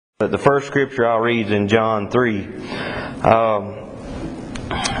The first scripture I'll read is in John 3.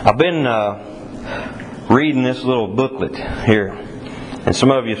 I've been reading this little booklet here, and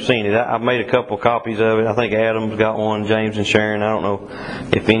some of you have seen it. I've made a couple copies of it. I think Adam's got one, James and Sharon. I don't know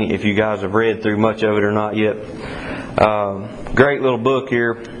if you guys have read through much of it or not yet. Great little book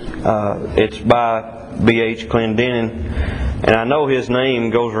here. It's by B.H. Clendenin, and I know his name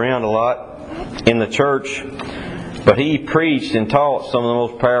goes around a lot in the church. But he preached and taught some of the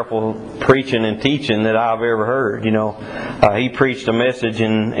most powerful preaching and teaching that I've ever heard. He preached a message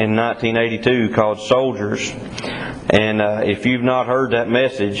in 1982 called Soldiers. And if you've not heard that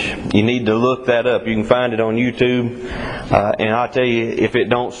message, you need to look that up. You can find it on YouTube. And I tell you, if it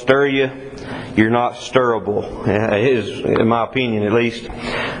don't stir you, you're not stirrable. It is, in my opinion at least.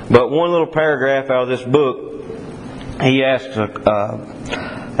 But one little paragraph out of this book, he asks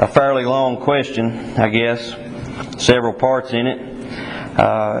a fairly long question, I guess. Several parts in it.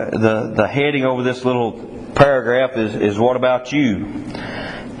 The heading over this little paragraph is "What about you?"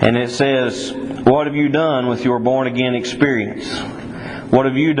 And it says, "What have you done with your born again experience? What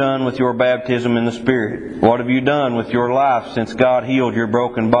have you done with your baptism in the Spirit? What have you done with your life since God healed your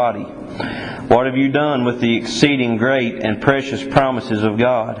broken body? What have you done with the exceeding great and precious promises of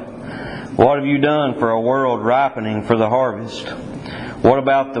God? What have you done for a world ripening for the harvest? What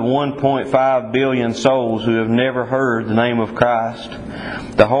about the 1.5 billion souls who have never heard the name of Christ?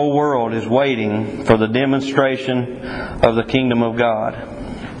 The whole world is waiting for the demonstration of the kingdom of God."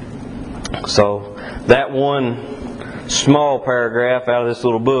 So that one small paragraph out of this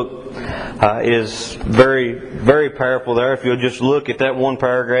little book is very, very powerful there. If you'll just look at that one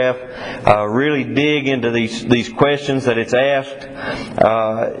paragraph, really dig into these questions that it's asked,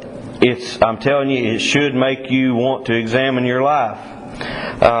 I'm telling you, it should make you want to examine your life.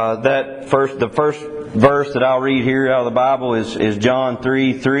 The first verse that I'll read here out of the Bible is John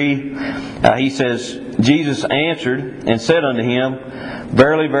 3:3. He says, "Jesus answered and said unto him,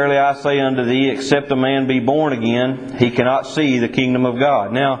 Verily, verily, I say unto thee, except a man be born again, he cannot see the kingdom of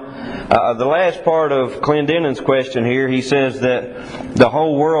God." Now, the last part of Clendenin's question here, he says that the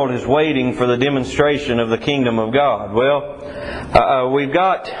whole world is waiting for the demonstration of the kingdom of God. Well, we've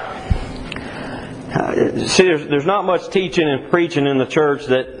got... See, there's not much teaching and preaching in the church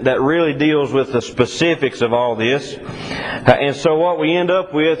that really deals with the specifics of all this. And so what we end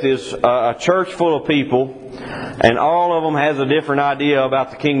up with is a church full of people, and all of them has a different idea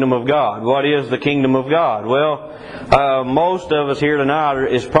about the kingdom of God. What is the kingdom of God? Well, most of us here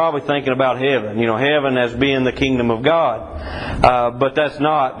tonight is probably thinking about heaven. Heaven as being the kingdom of God. But that's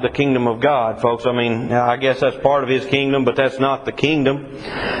not the kingdom of God, folks. I mean, I guess that's part of His kingdom, but that's not the kingdom.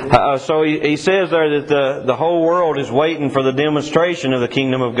 So he says there that the whole world is waiting for the demonstration of the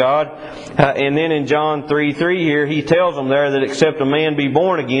kingdom of God. And then in John 3:3 here, he tells them there that except a man be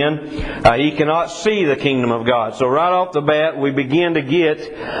born again, he cannot see the kingdom of God. So right off the bat, we begin to get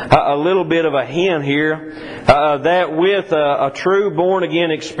a little bit of a hint here that with a true born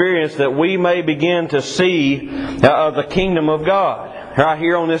again experience that we may begin to see the kingdom of God right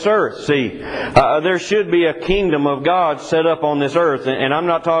here on this earth. See, there should be a kingdom of God set up on this earth, and I'm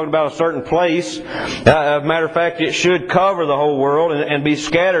not talking about a certain place. Matter of fact, it should cover the whole world and be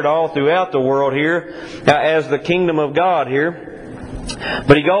scattered all throughout the world here as the kingdom of God here.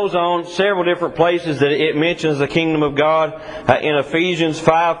 But he goes on several different places that it mentions the kingdom of God. In Ephesians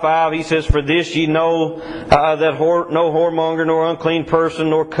 5:5, he says, "For this ye know that no whoremonger, nor unclean person,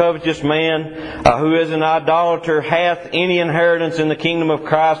 nor covetous man, who is an idolater, hath any inheritance in the kingdom of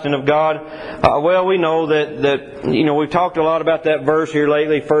Christ and of God." Well, we know that we've talked a lot about that verse here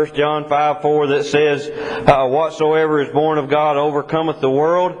lately, 1 John 5:4, that says, "Whatsoever is born of God overcometh the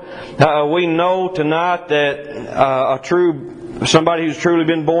world." We know tonight that somebody who's truly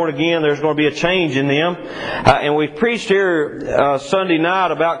been born again, there's going to be a change in them. And we've preached here Sunday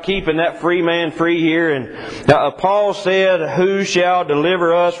night about keeping that free man free here. And Paul said, "Who shall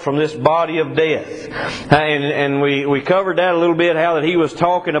deliver us from this body of death?" And we covered that a little bit, how that he was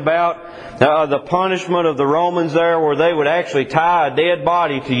talking about the punishment of the Romans there, where they would actually tie a dead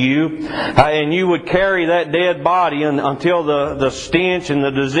body to you, and you would carry that dead body until the stench and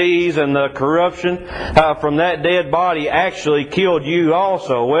the disease and the corruption from that dead body actually killed you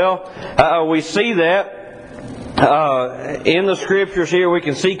also. Well, we see that in the Scriptures here we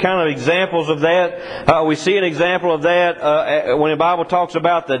can see kind of examples of that. We see an example of that when the Bible talks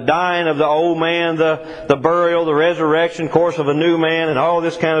about the dying of the old man, the burial, the resurrection, course of a new man, and all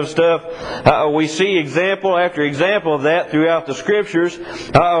this kind of stuff. We see example after example of that throughout the Scriptures,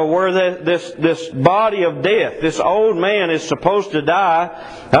 where this body of death, this old man is supposed to die,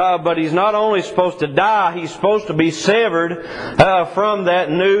 but he's not only supposed to die, he's supposed to be severed from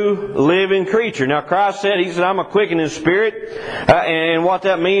that new living creature. Now Christ said, He said, I'm a quickening spirit, and what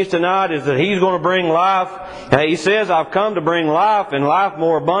that means tonight is that He's going to bring life. He says, I've come to bring life and life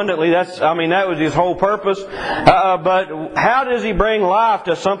more abundantly. That was His whole purpose. But how does He bring life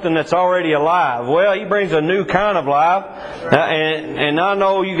to something that's already alive? Well, He brings a new kind of life, and I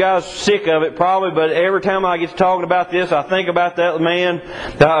know you guys are sick of it probably, but every time I get to talking about this, I think about that man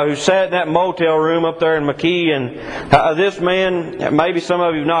who sat in that motel room up there in McKee, and this man, maybe some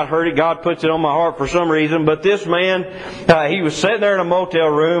of you have not heard it, God puts it on my heart for some reason, but this man, he was sitting there in a motel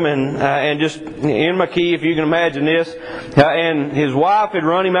room and just in McKee, if you can imagine this, and his wife had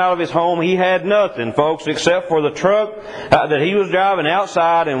run him out of his home. He had nothing, folks, except for the truck that he was driving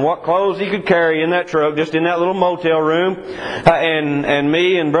outside and what clothes he could carry in that truck, just in that little motel room. And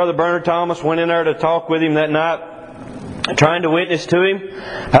me and Brother Bernard Thomas went in there to talk with him that night, trying to witness to him,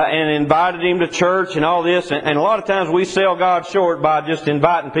 and invited him to church and all this. And a lot of times we sell God short by just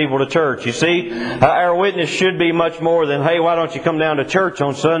inviting people to church. You see, our witness should be much more than, hey, why don't you come down to church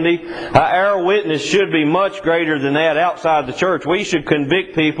on Sunday? Our witness should be much greater than that outside the church. We should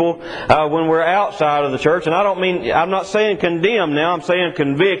convict people when we're outside of the church. And I'm not saying condemn now, I'm saying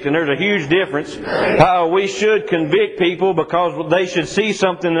convict. And there's a huge difference. We should convict people because they should see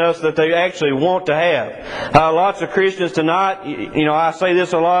something in us that they actually want to have. Lots of Christians tonight, you know, I say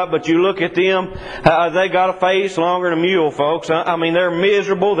this a lot, but you look at them, they got a face longer than a mule, folks. I mean, they're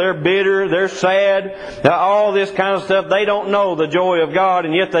miserable, they're bitter, they're sad, all this kind of stuff. They don't know the joy of God,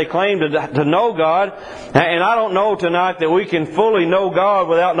 and yet they claim to know God. And I don't know tonight that we can fully know God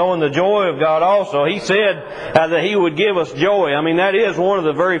without knowing the joy of God also. He said that He would give us joy. I mean, that is one of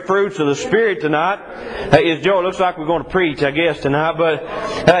the very fruits of the Spirit tonight, is joy. It looks like we're going to preach, I guess, tonight.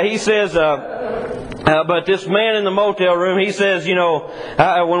 But He says... but this man in the motel room, he says, you know,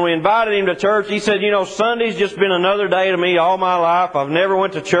 when we invited him to church, he said, you know, Sunday's just been another day to me all my life. I've never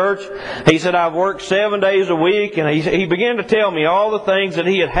went to church. He said, I've worked 7 days a week. And he began to tell me all the things that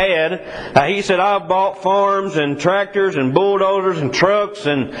he had. He said, I've bought farms and tractors and bulldozers and trucks.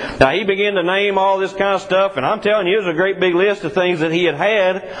 And he began to name all this kind of stuff. And I'm telling you, it was a great big list of things that he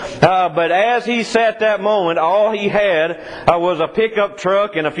had. But as he sat that moment, all he had was a pickup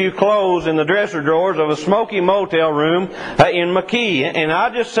truck and a few clothes in the dresser drawers of a smoky motel room in McKee. And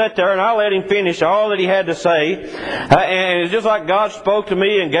I just sat there and I let him finish all that he had to say. And it's just like God spoke to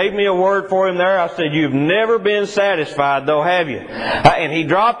me and gave me a word for him there. I said, you've never been satisfied though, have you? And he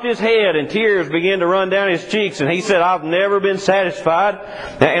dropped his head and tears began to run down his cheeks. And he said, I've never been satisfied.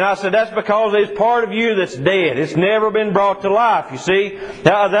 And I said, that's because there's part of you that's dead. It's never been brought to life. You see,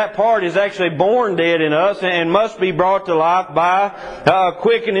 that part is actually born dead in us and must be brought to life by a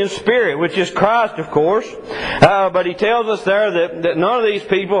quickening spirit, which is Christ, of course. But he tells us there that none of these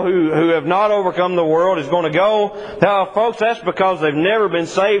people who have not overcome the world is going to go. Folks, that's because they've never been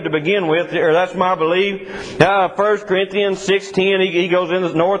saved to begin with, or that's my belief. 1 Corinthians 6:10, he goes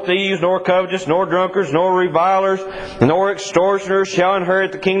into nor thieves, nor covetous, nor drunkards, nor revilers, nor extortioners shall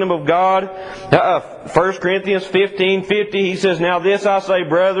inherit the kingdom of God. 1 Corinthians 15:50, he says, now this I say,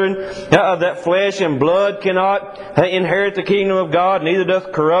 brethren, that flesh and blood cannot inherit the kingdom of God, neither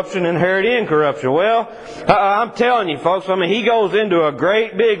doth corruption inherit incorruption. Well, I'm telling you, folks, I mean, he goes into a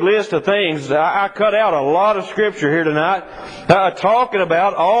great big list of things. I cut out a lot of scripture here tonight, talking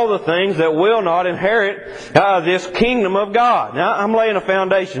about all the things that will not inherit this kingdom of God. Now, I'm laying a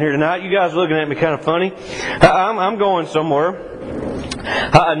foundation here tonight. You guys looking at me kind of funny. I'm going somewhere.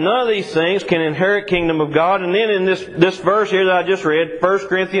 None of these things can inherit kingdom of God. And then in this verse here that I just read, 1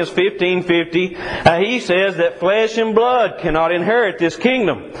 Corinthians 15:50, he says that flesh and blood cannot inherit this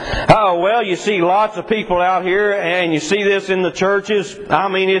kingdom. Well, you see lots of people out here, and you see this in the churches. I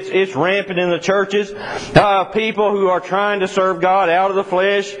mean, it's rampant in the churches. People who are trying to serve God out of the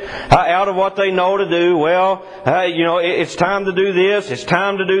flesh, out of what they know to do. Well, you know, it's time to do this, it's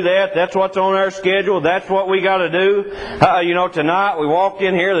time to do that. That's what's on our schedule. That's what we got to do. You know, tonight we walk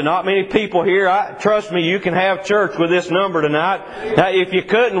in here, there are not many people here. Trust me, you can have church with this number tonight. If you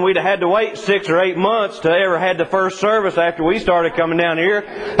couldn't, we'd have had to wait 6 or 8 months to ever had the first service after we started coming down here,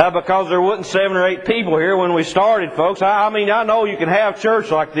 because there wasn't 7 or 8 people here when we started, folks. I know you can have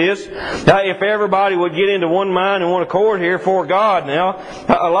church like this if everybody would get into one mind and one accord here for God. Now,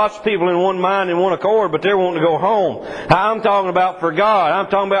 lots of people in one mind and one accord, but they're wanting to go home. I'm talking about for God. I'm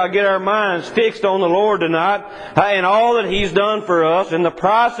talking about get our minds fixed on the Lord tonight and all that He's done for us and the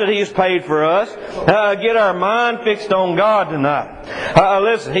price that He's paid for us. Get our mind fixed on God tonight.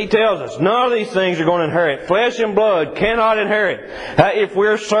 Listen, He tells us none of these things are going to inherit. Flesh and blood cannot inherit. If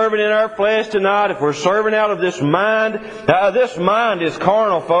we're serving in our flesh tonight, if we're serving out of this mind is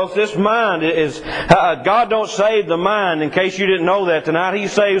carnal, folks. This mind is, God don't save the mind, in case you didn't know that tonight. He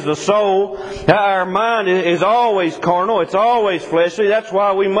saves the soul. Our mind is always carnal. It's always fleshly. That's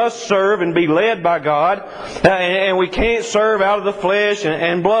why we must serve and be led by God. And we can't serve out of the flesh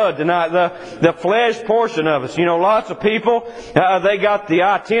and blood tonight. The flesh portion of us. You know, lots of people, they got the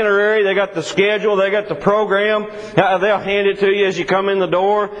itinerary, they got the schedule, they got the program. They'll hand it to you as you come in the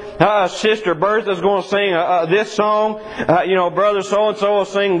door. Sister Bertha's going to sing this song. Brother so-and-so will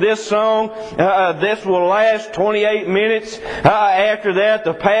sing this song. This will last 28 minutes. After that,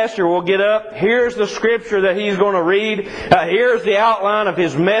 the pastor will get up. Here's the scripture that he's going to read. Here's the outline of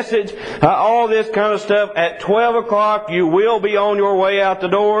his message. All this kind of stuff. At 12 o'clock, you will be on your way out the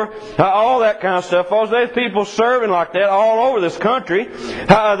door. All that kind of stuff. Folks, there's people serving like that all over this country.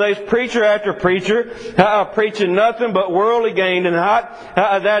 There's preacher after preacher preaching nothing but worldly gain tonight.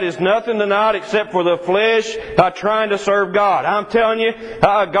 That is nothing tonight except for the flesh trying to serve God. I'm telling you,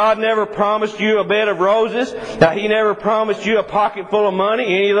 God never promised you a bed of roses. He never promised you a pocket full of money,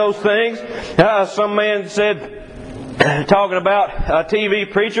 any of those things. Some man said, talking about a TV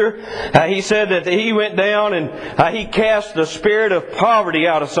preacher, he said that he went down and he cast the spirit of poverty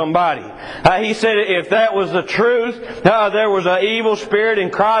out of somebody. He said if that was the truth, there was an evil spirit in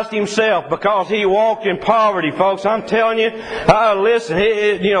Christ Himself because He walked in poverty, folks. I'm telling you, listen,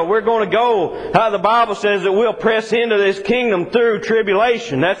 we're going to go. The Bible says that we'll press into this kingdom through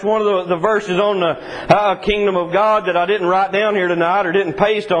tribulation. That's one of the verses on the kingdom of God that I didn't write down here tonight or didn't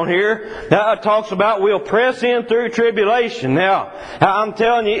paste on here. It talks about we'll press in through tribulation. Now, I'm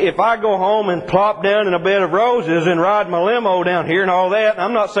telling you, if I go home and plop down in a bed of roses and ride my limo down here and all that,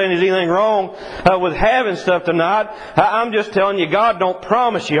 I'm not saying there's anything wrong with having stuff tonight. I'm just telling you, God don't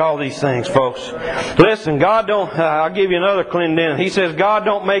promise you all these things, folks. Listen, God don't, I'll give you another Clinton. He says God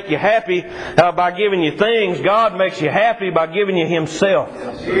don't make you happy by giving you things. God makes you happy by giving you Himself.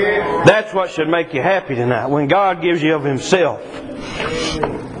 That's what should make you happy tonight, when God gives you of Himself.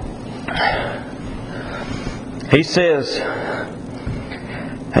 He says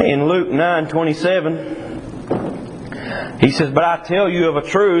in Luke 9:27, He says, "But I tell you of a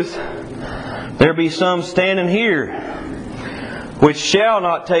truth, there be some standing here which shall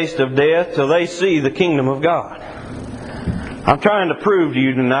not taste of death till they see the kingdom of God." I'm trying to prove to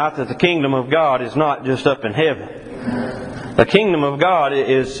you tonight that the kingdom of God is not just up in heaven. The kingdom of God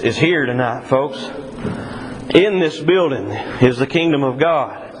is here tonight, folks. In this building is the kingdom of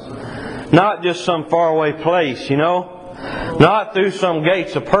God. Not just some faraway place, Not through some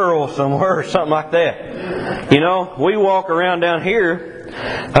gates of pearl somewhere or something like that. We walk around down here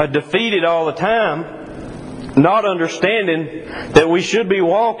defeated all the time, not understanding that we should be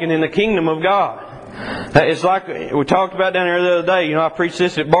walking in the kingdom of God. It's like we talked about down here the other day. I preached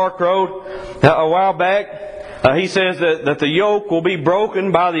this at Bark Road a while back. He says that the yoke will be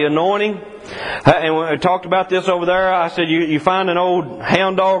broken by the anointing. And when I talked about this over there, I said you find an old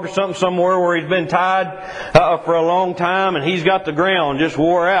hound dog or something somewhere where he's been tied for a long time and he's got the ground just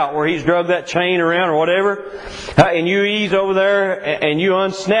wore out where he's drug that chain around or whatever. And you ease over there and you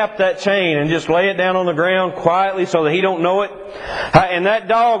unsnap that chain and just lay it down on the ground quietly so that he don't know it. And that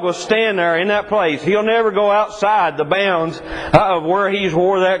dog will stand there in that place. He'll never go outside the bounds of where he's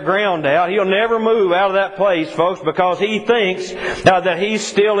wore that ground out. He'll never move out of that place, folks, because he thinks that he's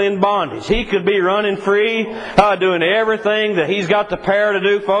still in bondage. He could be running free, doing everything that he's got the power to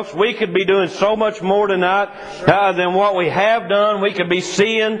do, folks. We could be doing so much more tonight than what we have done. We could be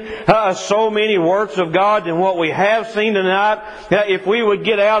seeing so many works of God than what we have seen tonight. If we would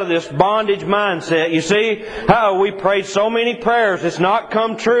get out of this bondage mindset. You see, we prayed so many prayers, it's not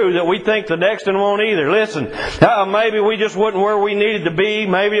come true that we think the next one won't either. Listen, maybe we just wasn't where we needed to be.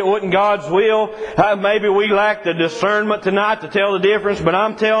 Maybe it wasn't God's will. Maybe we lacked the discernment tonight to tell the difference. But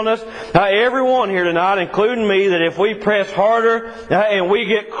I'm telling us, everyone here tonight, including me, that if we press harder and we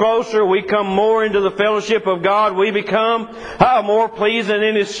get closer, we come more into the fellowship of God, we become more pleasing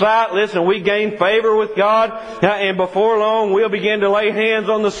in His sight. Listen, we gain favor with God, and before long we'll begin to lay hands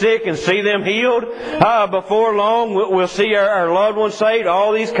on the sick and see them healed. Before long we'll see our loved ones saved,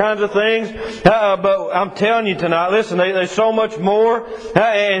 all these kinds of things. But I'm telling you tonight, listen, there's so much more,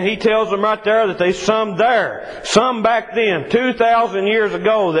 and He tells them right there that there's some there, some back then, 2,000 years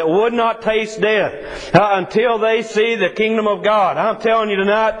ago, that would not taste death until they see the kingdom of God. I'm telling you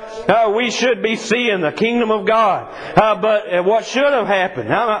tonight, we should be seeing the kingdom of God. But what should have happened?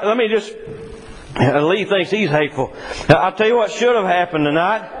 Now, let me just... Lee thinks he's hateful. I'll tell you what should have happened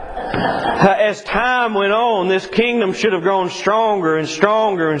tonight. As time went on, this kingdom should have grown stronger and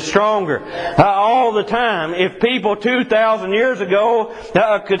stronger and stronger all the time. If people 2,000 years ago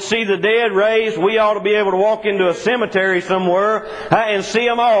could see the dead raised, we ought to be able to walk into a cemetery somewhere and see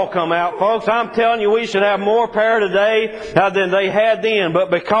them all come out, folks. I'm telling you, we should have more power today than they had then. But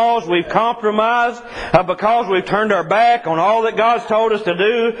because we've compromised, because we've turned our back on all that God's told us to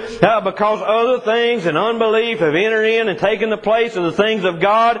do, because other things and unbelief have entered in and taken the place of the things of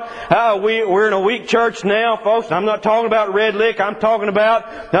God, we're in a weak church now, folks. I'm not talking about Red Lick. I'm talking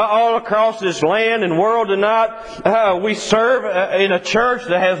about all across this land and world tonight. We serve in a church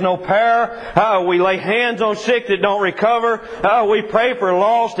that has no power. We lay hands on sick that don't recover. We pray for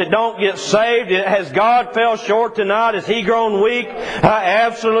lost that don't get saved. Has God fell short tonight? Has He grown weak?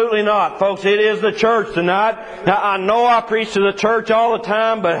 Absolutely not, folks. It is the church tonight. Now, I know I preach to the church all the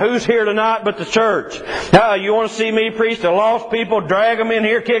time, but who's here tonight but the church? You want to see me preach to lost people, drag them in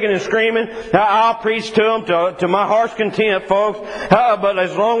here kicking and screaming? I'll preach to them to my heart's content, folks. But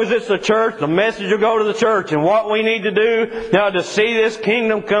as long as it's the church, the message will go to the church. And what we need to do now to see this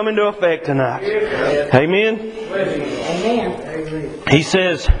kingdom come into effect tonight. Amen? Amen. He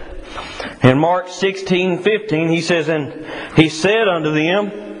says in Mark 16:15, He says, and He said unto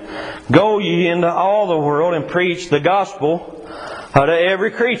them, Go ye into all the world and preach the gospel to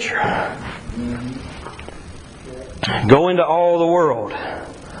every creature. Go into all the world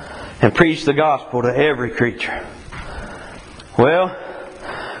and preach the gospel to every creature. Well,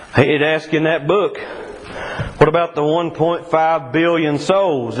 it asks in that book, what about the 1.5 billion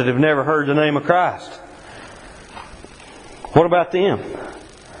souls that have never heard the name of Christ? What about them?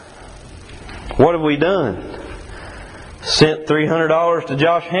 What have we done? Sent $300 to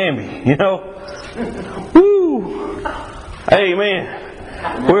Josh Hamby, you know? Woo!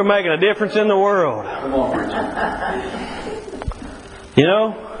 Amen. We're making a difference in the world. You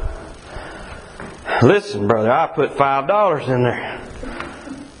know? Listen, brother, I put $5 in there.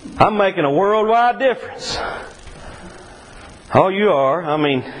 I'm making a worldwide difference. Oh, you are. I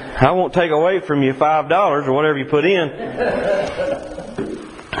mean, I won't take away from you $5 or whatever you put in.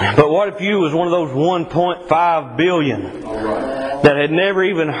 But what if you was one of those 1.5 billion that had never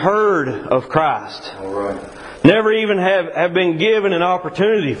even heard of Christ? Never even have been given an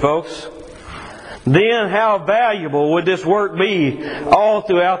opportunity, folks. Then how valuable would this work be all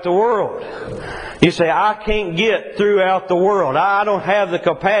throughout the world? You say, I can't get throughout the world. I don't have the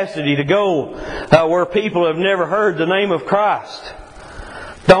capacity to go where people have never heard the name of Christ.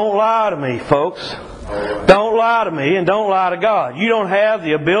 Don't lie to me, folks. Don't lie to me and don't lie to God. You don't have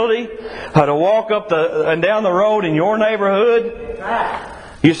the ability to walk up and down the road in your neighborhood.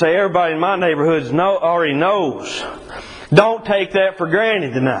 You say, everybody in my neighborhood already knows. Don't take that for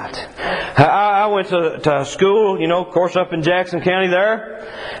granted tonight. I went to school, you know, of course, up in Jackson County there.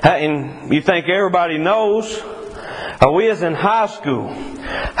 And you think everybody knows. We was in high school.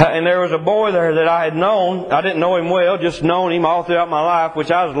 And there was a boy there that I had known. I didn't know him well, just known him all throughout my life,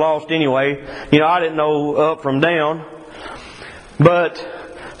 which I was lost anyway. You know, I didn't know up from down. But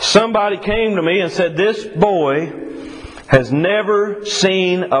somebody came to me and said, this boy has never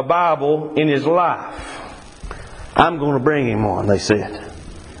seen a Bible in his life. I'm going to bring him one, they said.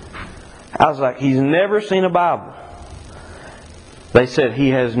 I was like, he's never seen a Bible. They said he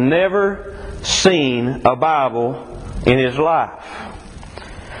has never seen a Bible in his life.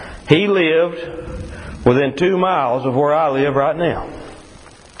 He lived within 2 miles of where I live right now.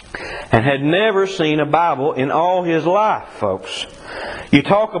 And had never seen a Bible in all his life, folks. You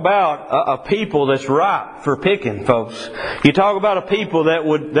talk about a people that's ripe for picking, folks. You talk about a people that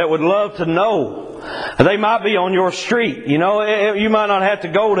would love to know They might be on your street. You know, you might not have to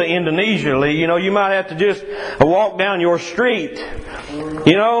go to Indonesia. You know, you might have to just walk down your street.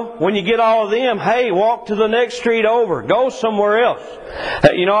 You know, when you get all of them, hey, walk to the next street over. Go somewhere else.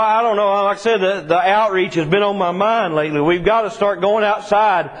 You know, I don't know. Like I said, the outreach has been on my mind lately. We've got to start going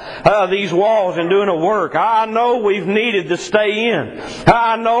outside these walls and doing a work. I know we've needed to stay in.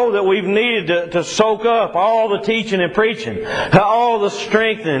 I know that we've needed to soak up all the teaching and preaching, all the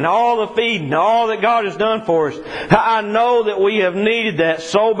strengthening, all the feeding, all that God has done for us. I know that we have needed that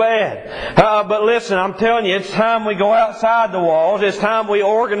so bad. But listen, I'm telling you, it's time we go outside the walls. It's time we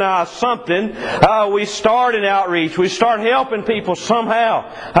organize something. We start an outreach. We start helping people somehow.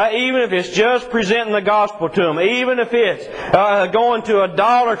 Even if it's just presenting the gospel to them. Even if it's going to a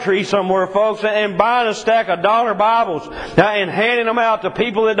Dollar Tree somewhere, folks, and buying a stack of dollar Bibles and handing them out to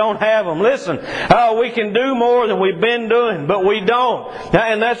people that don't have them. Listen, we can do more than we've been doing, but we don't.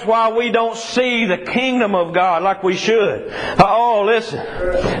 And that's why we don't see the kingdom of God like we should. Oh, listen.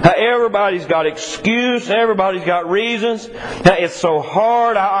 Everybody's got excuse. Everybody's got reasons. It's so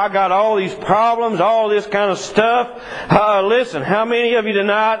hard. I got all these problems, all this kind of stuff. Listen, how many of you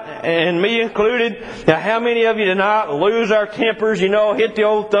tonight, and me included, how many of you tonight lose our tempers, you know, hit the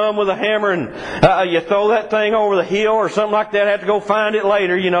old thumb with a hammer and you throw that thing over the hill or something like that, have to go find it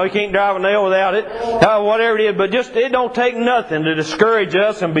later, you know, you can't drive a nail without it, whatever it is, but just, it don't take nothing to discourage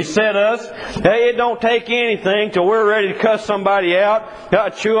us and beset us. It don't take anything till we're ready to cuss somebody out,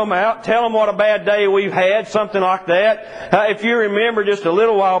 chew them out, tell them what a bad day we've had, something like that. If you remember just a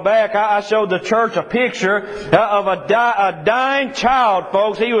little while back, I showed the church a picture of a dying child,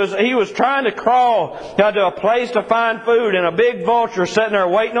 folks. He was trying to crawl to a place to find food, and a big vulture sitting there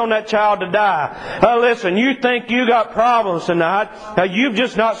waiting on that child to die. Listen, you think you got problems tonight. You've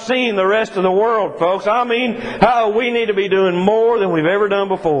just not seen the rest of the world, folks. I mean, we need to be doing more than we've ever done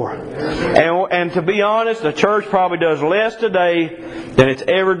before. And to be honest, the church probably does less today than it's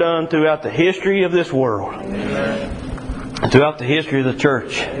ever done throughout the history of this world. Throughout the history of the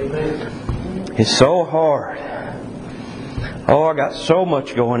church. It's so hard. Oh, I got so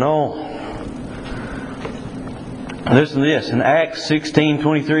much going on. Listen to this. In Acts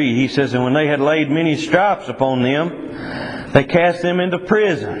 16:23, he says, "And when they had laid many stripes upon them, they cast them into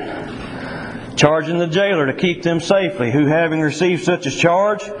prison, charging the jailer to keep them safely, who having received such a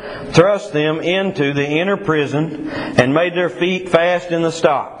charge, thrust them into the inner prison, and made their feet fast in the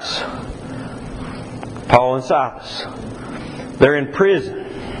stocks." Paul and Silas. They're in prison.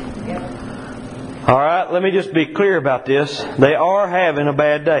 Alright, let me just be clear about this. They are having a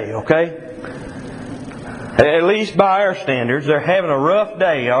bad day, okay? At least by our standards, they're having a rough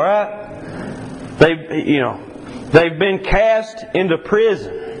day, alright? They've been cast into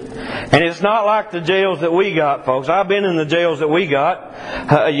prison. And it's not like the jails that we got, folks. I've been in the jails that we got.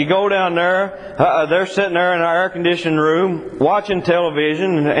 You go down there, they're sitting there in our air-conditioned room, watching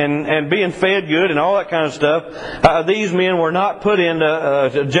television and being fed good and all that kind of stuff. These men were not put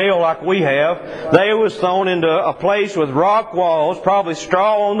into jail like we have. They was thrown into a place with rock walls, probably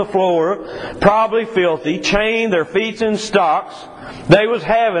straw on the floor, probably filthy, chained, their feet in stocks. They was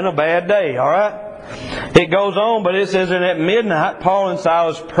having a bad day, alright? It goes on, but it says that at midnight Paul and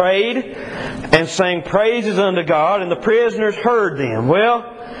Silas prayed and sang praises unto God, and the prisoners heard them. Well,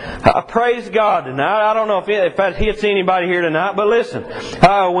 praise God tonight. I don't know if that hits anybody here tonight, but listen.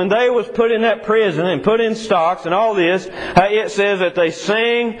 When they was put in that prison and put in stocks and all this, it says that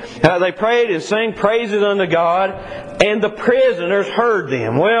they prayed and sang praises unto God, and the prisoners heard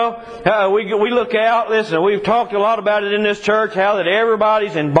them. Well, we look out. Listen, we've talked a lot about it in this church, how that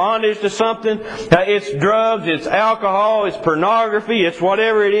everybody's in bondage to something. It's drugs, it's alcohol, it's pornography, it's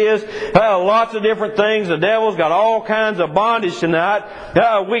whatever it is. Lots of different things. The devil's got all kinds of bondage tonight.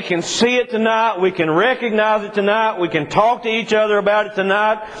 We can see it tonight. We can recognize it tonight. We can talk to each other about it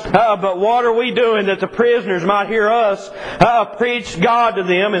tonight. But what are we doing that the prisoners might hear us preach God to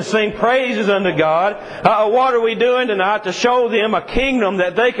them and sing praises unto God? What are we doing tonight to show them a kingdom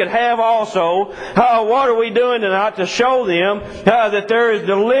that they could have also? What are we doing tonight to show them that there is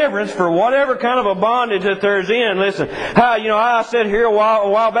deliverance for whatever kind of a bondage that there's in? Listen, I said here a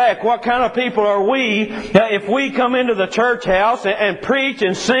while back, what kind of people are we if we come into the church house and preach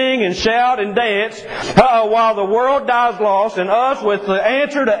and sing and shout and dance while the world dies lost, and us with the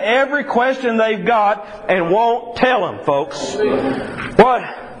answer to every question they've got and won't tell them, folks? What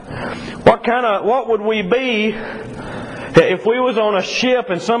would we be if we was on a ship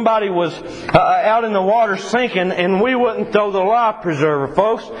and somebody was out in the water sinking and we wouldn't throw the life preserver,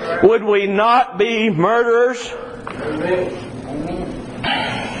 folks? Would we not be murderers?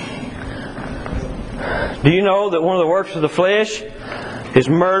 Do you know that one of the works of the flesh is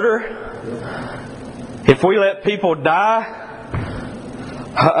murder? If we let people die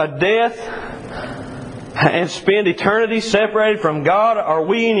a death and spend eternity separated from God, are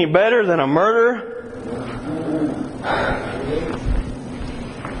we any better than a murderer?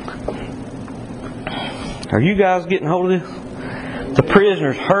 Are you guys getting hold of this? The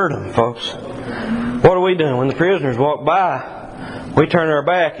prisoners heard them, folks. What are we doing? When the prisoners walk by, we turn our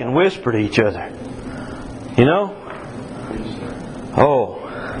back and whisper to each other. You know? Oh.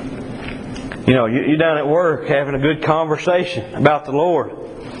 You know, you're down at work having a good conversation about the Lord.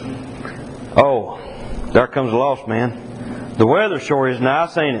 Oh, there comes a lost man. The weather sure is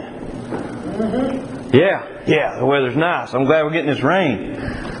nice, ain't it? Yeah, the weather's nice. I'm glad we're getting this rain.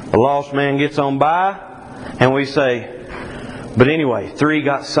 The lost man gets on by, and we say, but anyway, 3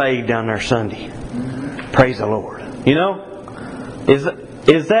 got saved down there Sunday. Praise the Lord. You know,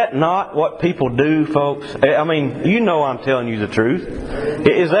 is that not what people do, folks? I mean, you know I'm telling you the truth.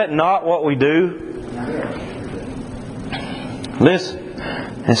 Is that not what we do? Listen.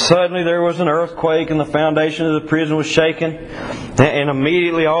 And suddenly there was an earthquake, and the foundation of the prison was shaken. And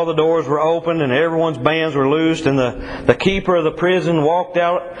immediately all the doors were opened, and everyone's bands were loosed. And the keeper of the prison woke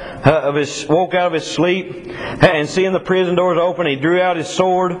out of his sleep. And seeing the prison doors open, he drew out his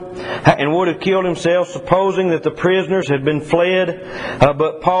sword and would have killed himself, supposing that the prisoners had been fled.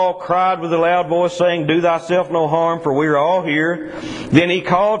 But Paul cried with a loud voice, saying, "Do thyself no harm, for we are all here." Then he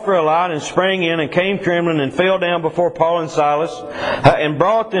called for a light and sprang in and came trembling and fell down before Paul and Silas and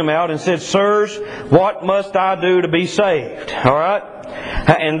brought them out and said, "Sirs, what must I do to be saved?" All right?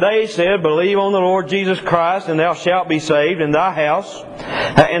 And they said, "Believe on the Lord Jesus Christ, and thou shalt be saved, in thy house."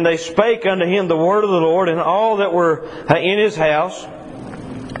 And they spake unto him the word of the Lord, and all that were in his house,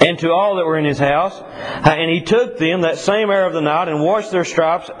 and to all that were in his house. And he took them that same hour of the night, and washed their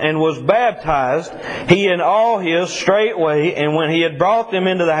stripes, and was baptized, he and all his straightway. And when he had brought them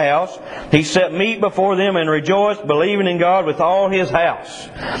into the house, he set meat before them, and rejoiced, believing in God with all his house.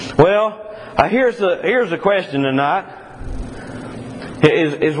 Well, here's the question tonight.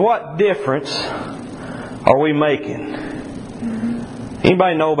 Is what difference are we making?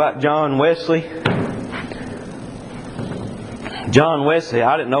 Anybody know about John Wesley? John Wesley,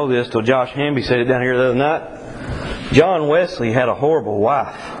 I didn't know this till Josh Hamby said it down here the other night. John Wesley had a horrible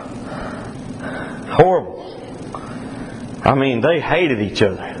wife. Horrible. I mean, they hated each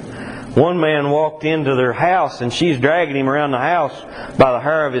other. One man walked into their house and she's dragging him around the house by the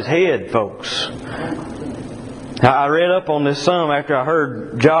hair of his head, folks. I read up on this some after I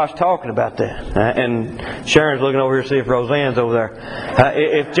heard Josh talking about that. And Sharon's looking over here to see if Roseanne's over there.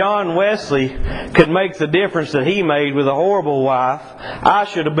 If John Wesley could make the difference that he made with a horrible wife, I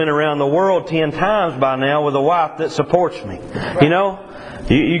should have been around the world 10 times by now with a wife that supports me. You know?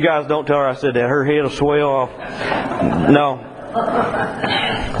 You guys don't tell her I said that. Her head will swell off. No.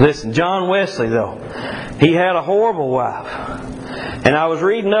 Listen, John Wesley, though, he had a horrible wife. And I was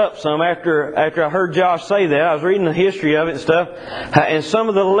reading up some after I heard Josh say that. I was reading the history of it and stuff. And some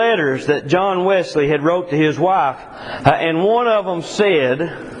of the letters that John Wesley had wrote to his wife. And one of them said,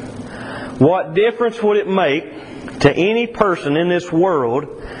 "What difference would it make to any person in this world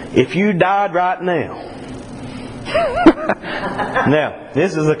if you died right now?" Now,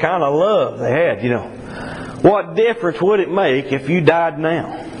 this is the kind of love they had, you know. What difference would it make if you died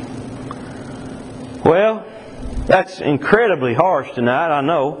now? Well, that's incredibly harsh tonight, I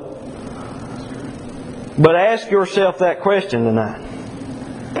know. But ask yourself that question tonight.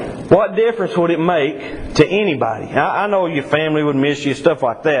 What difference would it make to anybody? I know your family would miss you, stuff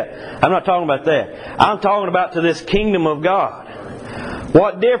like that. I'm not talking about that. I'm talking about to this kingdom of God.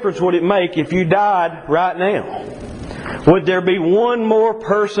 What difference would it make if you died right now? Would there be one more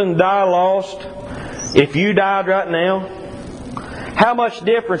person die lost if you died right now? How much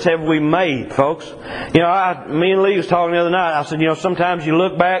difference have we made, folks? You know, me and Lee was talking the other night. I said, you know, sometimes you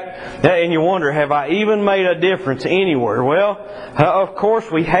look back and you wonder, have I even made a difference anywhere? Well, of course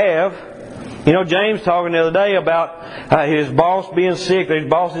we have. You know, James talking the other day about his boss being sick, his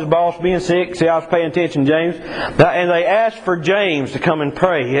boss's boss being sick. See, I was paying attention, James. And they asked for James to come and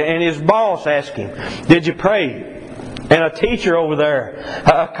pray. And his boss asked him, "Did you pray?" And a teacher over there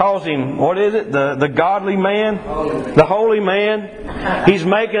calls him, what is it? The godly man? The holy man? He's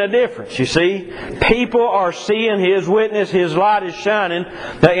making a difference, you see. People are seeing his witness. His light is shining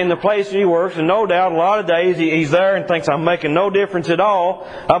in the place he works. And no doubt a lot of days he's there and thinks, I'm making no difference at all.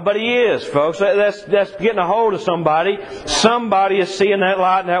 But he is, folks. That's getting a hold of somebody. Somebody is seeing that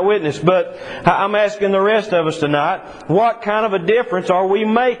light and that witness. But I'm asking the rest of us tonight, what kind of a difference are we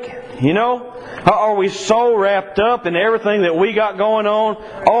making? You know? Are we so wrapped up in everything that we got going on.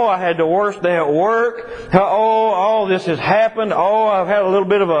 Oh, I had the worst day at work. Oh, this has happened. Oh, I've had a little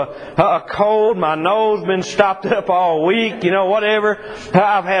bit of a cold. My nose been stopped up all week. Whatever.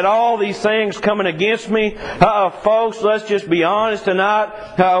 I've had all these things coming against me. Folks, let's just be honest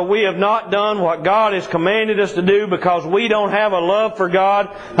tonight. We have not done what God has commanded us to do because we don't have a love for God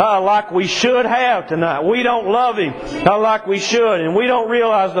like we should have tonight. We don't love Him like we should, and we don't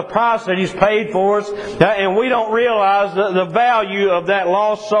realize the price that He's paid for us, and we don't realize the value of that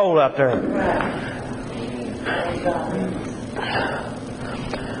lost soul out there.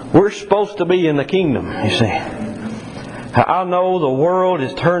 We're supposed to be in the kingdom, you see. I know the world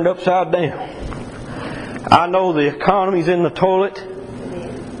is turned upside down. I know the economy's in the toilet.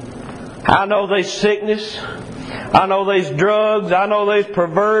 I know there's sickness. I know there's drugs. I know there's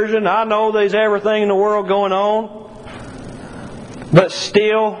perversion. I know there's everything in the world going on. But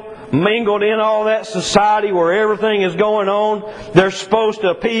still, mingled in all that society where everything is going on, there's supposed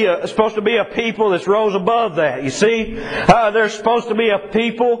to be a people that's rose above that. You see, there's supposed to be a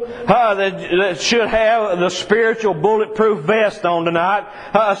people that should have the spiritual bulletproof vest on tonight,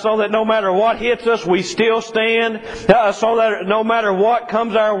 so that no matter what hits us, we still stand. So that no matter what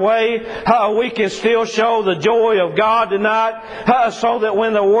comes our way, we can still show the joy of God tonight. So that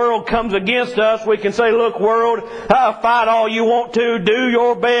when the world comes against us, we can say, "Look, world, fight all you want to, do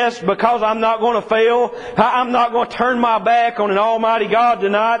your best." Because I'm not going to fail. I'm not going to turn my back on an almighty God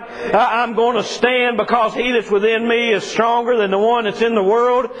tonight. I'm going to stand because He that's within me is stronger than the one that's in the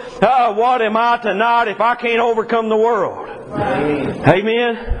world. What am I tonight if I can't overcome the world? Amen.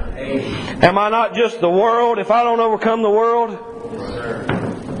 Amen? Am I not just the world if I don't overcome the world?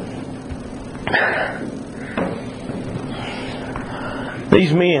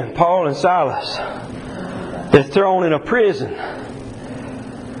 These men, Paul and Silas, they're thrown in a prison.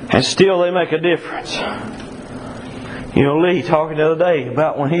 And still they make a difference. Lee talking the other day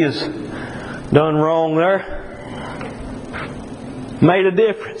about when he has done wrong there. Made a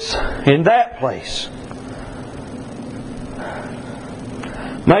difference in that place.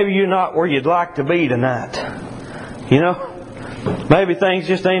 Maybe you're not where you'd like to be tonight. Maybe things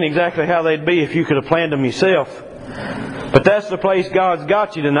just ain't exactly how they'd be if you could have planned them yourself. But that's the place God's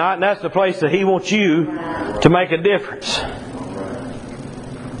got you tonight, and that's the place that He wants you to make a difference.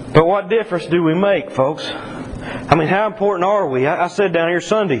 But what difference do we make, folks? How important are we? I said down here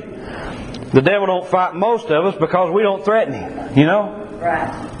Sunday, the devil don't fight most of us because we don't threaten him. Right.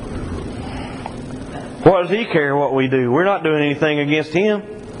 What does he care what we do? We're not doing anything against him.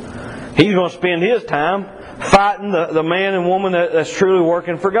 He's going to spend his time fighting the man and woman that's truly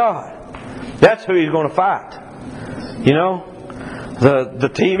working for God. That's who he's going to fight. The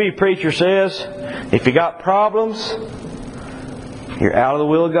TV preacher says, if you got problems, you're out of the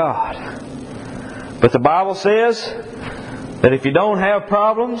will of God. But the Bible says that if you don't have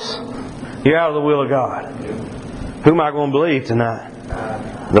problems, you're out of the will of God. Who am I going to believe tonight?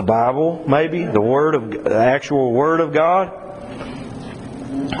 The Bible, maybe? The actual Word of God?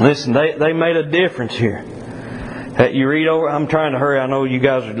 Listen, they made a difference here. You read over, I'm trying to hurry, I know you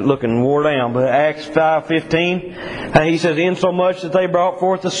guys are looking wore down, but Acts 5:15, he says, insomuch that they brought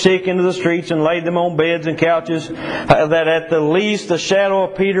forth the sick into the streets and laid them on beds and couches, that at the least the shadow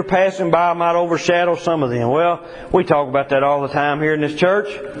of Peter passing by might overshadow some of them. Well, we talk about that all the time here in this church.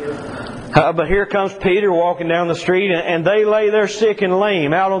 But here comes Peter walking down the street, and they lay their sick and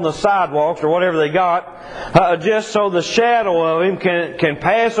lame out on the sidewalks or whatever they got, just so the shadow of him can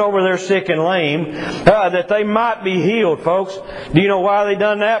pass over their sick and lame, that they might be healed, folks. Do you know why they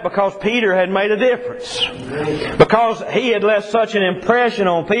done that? Because Peter had made a difference. Because he had left such an impression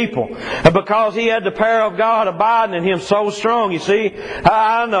on people. Because he had the power of God abiding in him so strong. You see,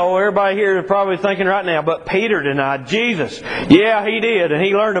 I know everybody here is probably thinking right now, but Peter denied Jesus. Yeah, he did, and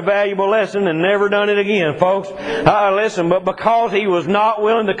he learned a valuable lesson and never done it again, folks. Listen, but because he was not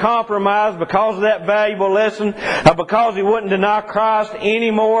willing to compromise, because of that valuable lesson, because he wouldn't deny Christ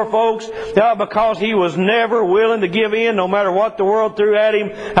anymore, folks, because he was never willing to give in no matter what the world threw at him,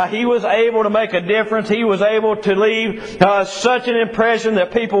 he was able to make a difference. He was able to leave such an impression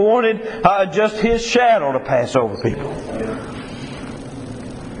that people wanted just his shadow to pass over people.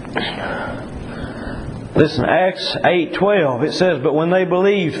 Listen, Acts 8:12, it says, but when they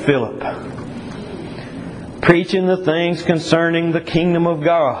believed Philip, preaching the things concerning the kingdom of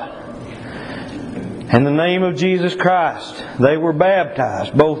God, and the name of Jesus Christ, they were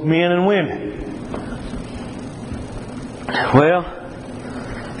baptized, both men and women. Well,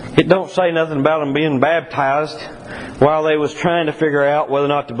 it don't say nothing about them being baptized while they was trying to figure out whether or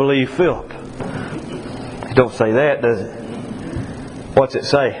not to believe Philip. It don't say that, does it? What's it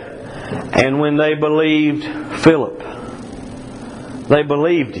say? And when they believed Philip. they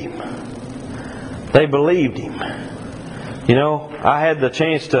believed him. They believed him. You know, I had the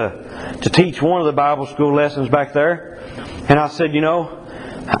chance to teach one of the Bible school lessons back there, and I said, you know,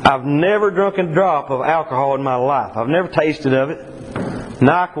 I've never drunk a drop of alcohol in my life. I've never tasted of it.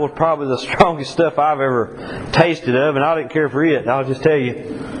 NyQuil was probably the strongest stuff I've ever tasted of, and I didn't care for it. I'll just tell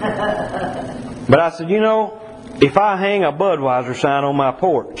you. But I said, you know, if I hang a Budweiser sign on my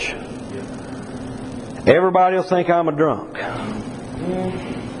porch, everybody will think I'm a drunk.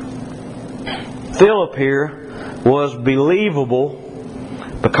 Philip here was believable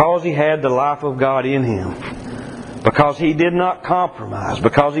because he had the life of God in him. Because he did not compromise.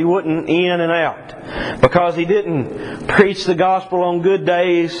 Because he wasn't in and out. Because he didn't preach the gospel on good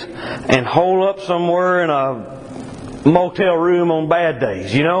days and hole up somewhere in a motel room on bad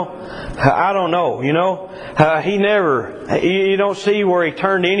days, you know. I don't know, you know. You don't see where he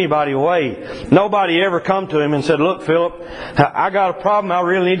turned anybody away. Nobody ever come to him and said, look, Philip, I got a problem. I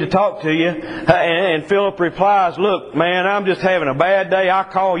really need to talk to you. And Philip replies, look, man, I'm just having a bad day. I'll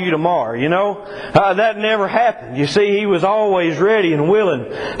call you tomorrow, you know. That never happened. You see, he was always ready and willing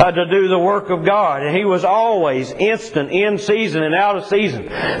to do the work of God. And he was always instant, in season and out of season.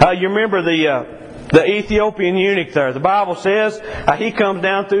 You remember the Ethiopian eunuch there. The Bible says he comes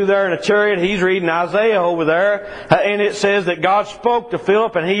down through there in a chariot. He's reading Isaiah over there. And it says that God spoke to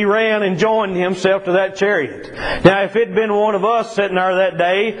Philip and he ran and joined himself to that chariot. Now, if it had been one of us sitting there that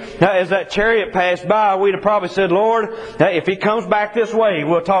day, as that chariot passed by, we'd have probably said, Lord, if he comes back this way,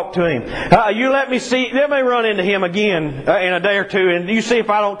 we'll talk to him. You let me run into him again in a day or two, and you see if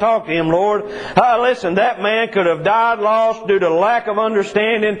I don't talk to him, Lord. Listen, that man could have died lost due to lack of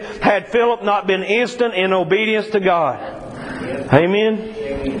understanding had Philip not been instant in obedience to God. Amen.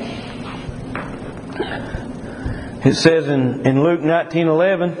 It says in Luke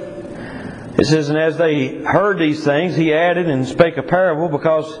 19:11, it says, and as they heard these things, he added and spake a parable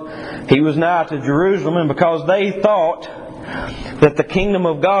because he was nigh to Jerusalem, and because they thought that the kingdom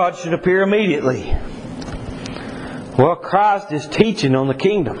of God should appear immediately. Well, Christ is teaching on the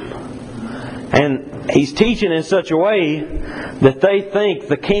kingdom. And He's teaching in such a way that they think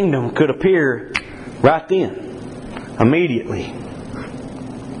the kingdom could appear right then, immediately.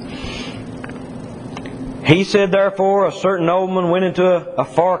 He said, therefore, a certain nobleman went into a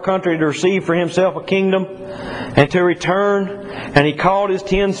far country to receive for himself a kingdom and to return. And he called his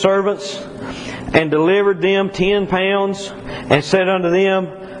 10 servants and delivered them 10 pounds and said unto them,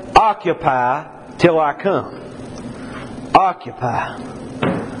 occupy till I come. Occupy.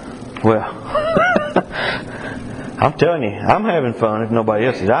 Well, I'm telling you, I'm having fun if nobody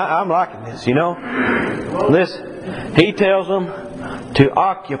else is. I'm liking this, you know. Listen, he tells them to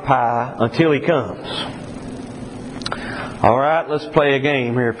occupy until he comes. Alright, let's play a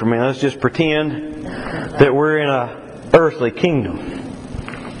game here for a minute. Let's just pretend that we're in an earthly kingdom.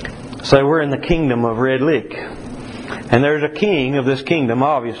 Say we're in the kingdom of Red Lick. And there's a king of this kingdom,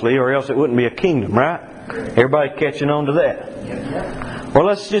 obviously, or else it wouldn't be a kingdom, right? Everybody catching on to that? Well,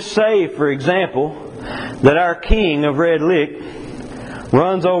 let's just say, for example, that our king of Red Lick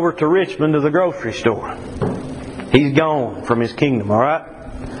runs over to Richmond to the grocery store. He's gone from his kingdom, alright?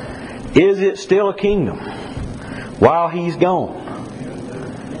 Is it still a kingdom while he's gone?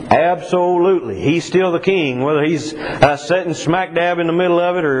 Absolutely. He's still the king. Whether he's sitting smack dab in the middle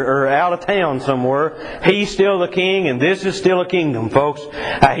of it or out of town somewhere, he's still the king, and this is still a kingdom, folks.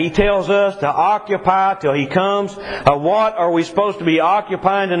 He tells us to occupy till he comes. What are we supposed to be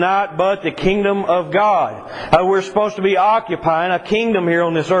occupying tonight but the kingdom of God? We're supposed to be occupying a kingdom here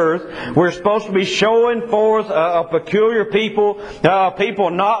on this earth. We're supposed to be showing forth a peculiar people,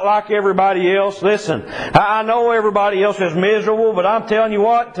 people not like everybody else. Listen, I know everybody else is miserable, but I'm telling you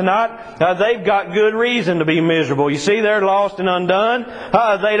what, tonight, they've got good reason to be miserable. You see, they're lost and undone.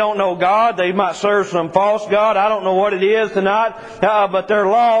 They don't know God. They might serve some false god. I don't know what it is tonight, but they're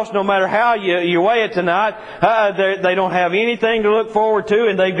lost no matter how you weigh it tonight. They don't have anything to look forward to,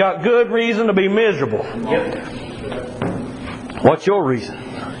 and they've got good reason to be miserable. What's your reason?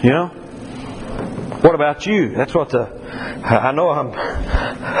 You know? What about you? That's what I know I'm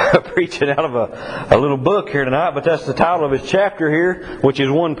preaching out of a little book here tonight, but that's the title of his chapter here, which is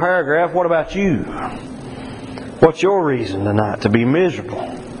one paragraph. What about you? What's your reason tonight to be miserable?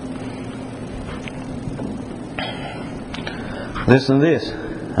 Listen to this.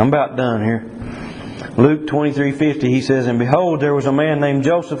 I'm about done here. Luke 23:50, he says, and behold, there was a man named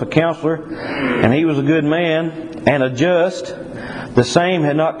Joseph, a counselor, and he was a good man and a just. The same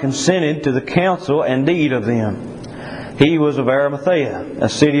had not consented to the counsel and deed of them. He was of Arimathea, a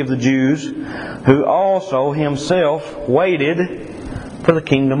city of the Jews, who also himself waited for the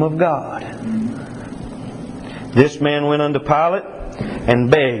kingdom of God. This man went unto Pilate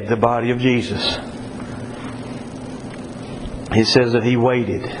and begged the body of Jesus. He says that he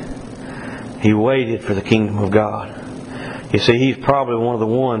waited. He waited for the kingdom of God. You see, he's probably one of the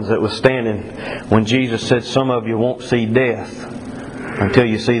ones that was standing when Jesus said, some of you won't see death until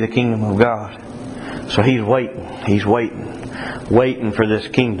you see the kingdom of God. So he's waiting. He's waiting. Waiting for this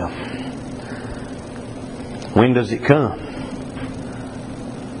kingdom. When does it come?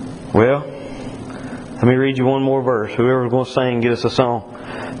 Well, let me read you one more verse. Whoever's going to sing, get us a song.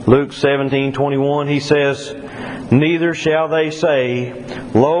 Luke 17:21, he says, neither shall they say,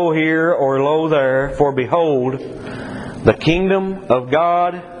 lo here or lo there, for behold, the kingdom of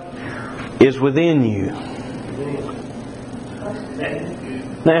God is within you.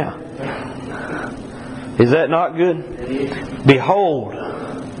 Now, is that not good? Behold.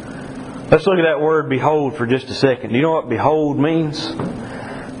 Let's look at that word behold for just a second. Do you know what behold means?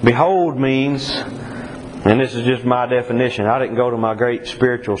 Behold means, and this is just my definition. I didn't go to my great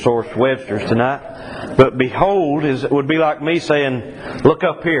spiritual source Webster's tonight. But behold would be like me saying, look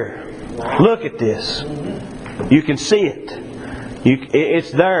up here. Look at this. You can see it.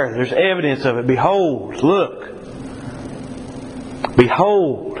 It's there. There's evidence of it. Behold. Look.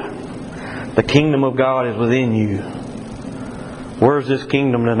 Behold. The kingdom of God is within you. Where's this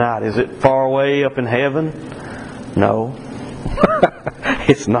kingdom tonight? Is it far away up in heaven? No.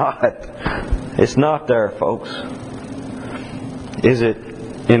 It's not. It's not there, folks. Is it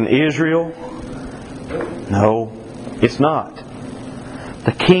in Israel? No, it's not.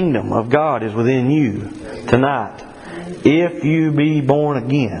 The kingdom of God is within you tonight. If you be born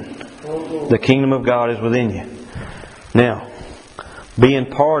again, the kingdom of God is within you. Now, being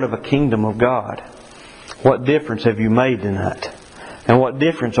part of a kingdom of God, what difference have you made tonight? And what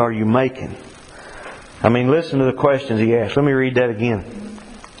difference are you making? I mean, listen to the questions he asked. Let me read that again.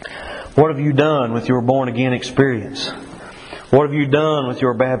 What have you done with your born again experience? What have you done with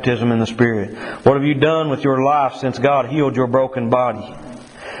your baptism in the Spirit? What have you done with your life since God healed your broken body?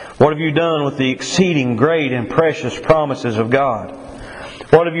 What have you done with the exceeding great and precious promises of God?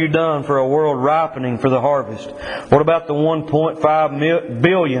 What have you done for a world ripening for the harvest? What about the 1.5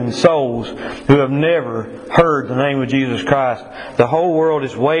 billion souls who have never heard the name of Jesus Christ? The whole world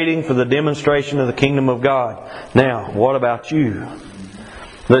is waiting for the demonstration of the kingdom of God. Now, what about you?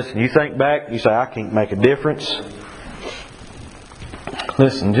 Listen, you think back, you say, I can't make a difference.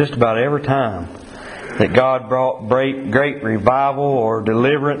 Listen, just about every time that God brought great revival or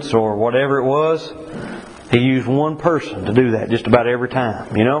deliverance or whatever it was, He used one person to do that just about every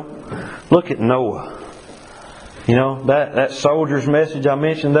time, you know. Look at Noah. You know, that soldier's message I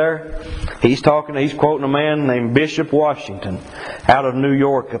mentioned there, he's quoting a man named Bishop Washington out of New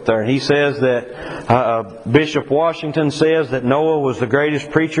York up there. And he says that Bishop Washington says that Noah was the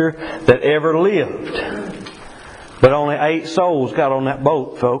greatest preacher that ever lived. But only 8 souls got on that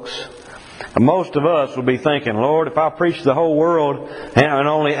boat, folks. And most of us would be thinking, Lord, if I preach the whole world and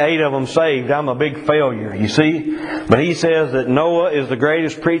only 8 of them saved, I'm a big failure, you see. But he says that Noah is the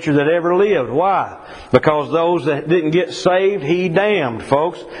greatest preacher that ever lived. Why? Because those that didn't get saved, he damned,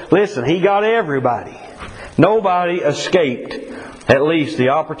 folks. Listen, he got everybody. Nobody escaped at least the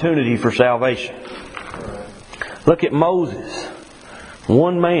opportunity for salvation. Look at Moses.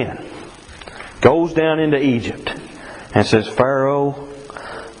 One man goes down into Egypt and says, Pharaoh,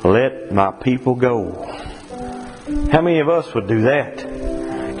 let my people go. How many of us would do that?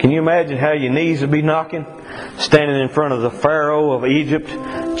 Can you imagine how your knees would be knocking? Standing in front of the Pharaoh of Egypt,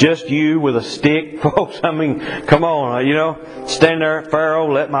 just you with a stick. Folks, I mean, come on, you know. Stand there,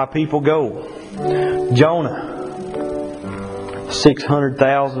 Pharaoh, let my people go. Jonah,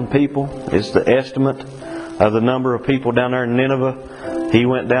 600,000 people is the estimate of the number of people down there in Nineveh. He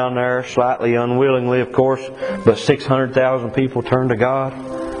went down there slightly unwillingly, of course, but 600,000 people turned to God.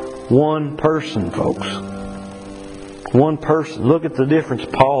 One person, folks. One person. Look at the difference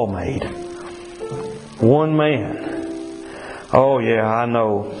Paul made. One man. Oh yeah, I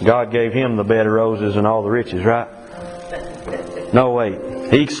know. God gave him the bed of roses and all the riches, right? No, wait.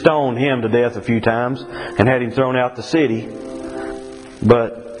 He stoned him to death a few times and had him thrown out the city.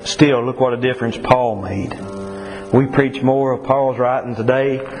 But still, look what a difference Paul made. We preach more of Paul's writing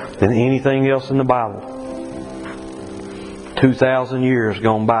today than anything else in the Bible. 2,000 years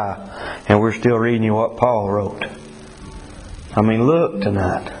gone by, and we're still reading you what Paul wrote. I mean, look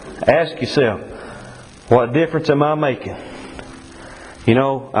tonight. Ask yourself, what difference am I making? You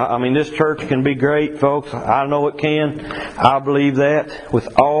know, I mean, this church can be great, folks. I know it can. I believe that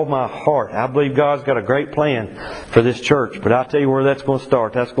with all my heart. I believe God's got a great plan for this church. But I'll tell you where that's going to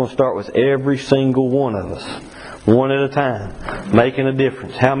start. That's going to start with every single one of us. One at a time. Making a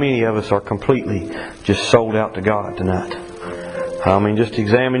difference. How many of us are completely just sold out to God tonight? Just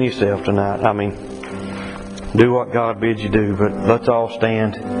examine yourself tonight. Do what God bids you do. But let's all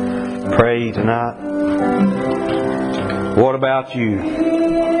stand, pray tonight. What about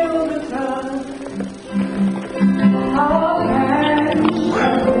you?